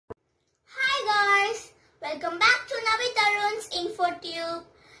Welcome back to Navita Arun's InfoTube.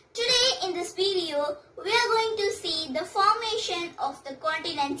 Today in this video, we are going to see the formation of the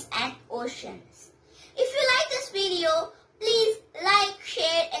continents and oceans. If you like this video, please like,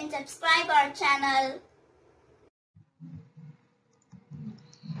 share and subscribe our channel.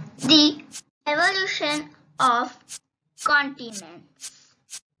 The evolution of continents.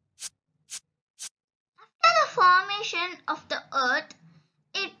 After the formation of the earth,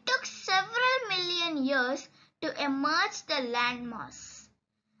 it took several million years to emerge the landmass.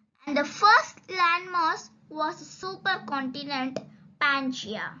 And the first landmass was the supercontinent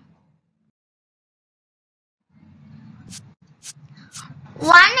Pangaea.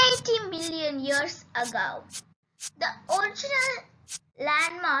 180 million years ago, the original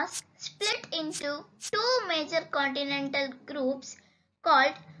landmass split into two major continental groups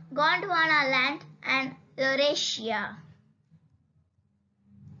called Gondwana land and Eurasia.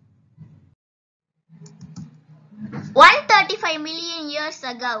 135 million years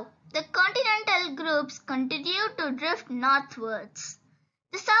ago, the continental groups continued to drift northwards.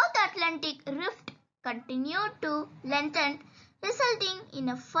 The South Atlantic Rift continued to lengthen, resulting in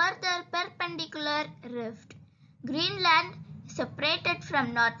a further perpendicular rift. Greenland separated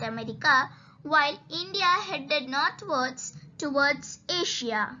from North America, while India headed northwards towards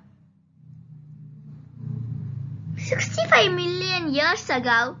Asia. 65 million years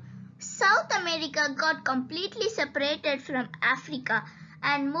ago, South America got completely separated from Africa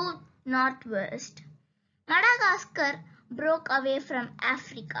and moved northwest. Madagascar broke away from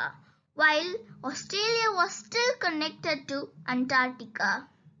Africa, while Australia was still connected to Antarctica.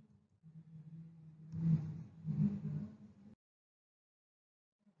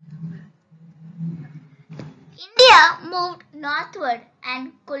 India moved northward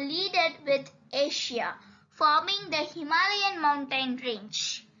and collided with Asia, forming the Himalayan mountain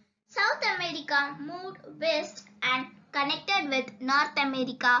range. South America moved west and connected with North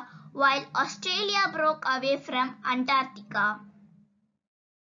America, while Australia broke away from Antarctica.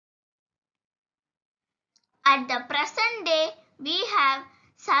 At the present day, we have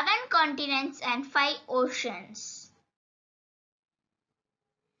 7 continents and 5 oceans.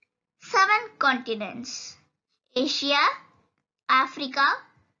 7 continents: Asia, Africa,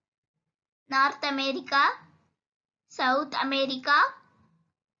 North America, South America,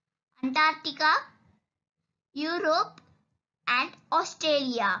 Antarctica, Europe and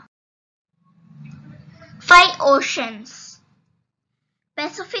Australia. 5 oceans: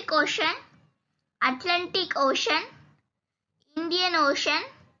 Pacific Ocean, Atlantic Ocean, Indian Ocean,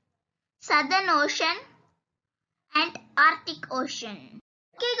 Southern Ocean and Arctic Ocean.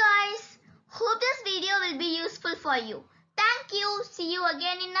 Okay guys, hope this video will be useful for you. Thank you. See you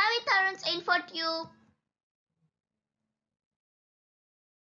again in Navita Arun's InfoTube.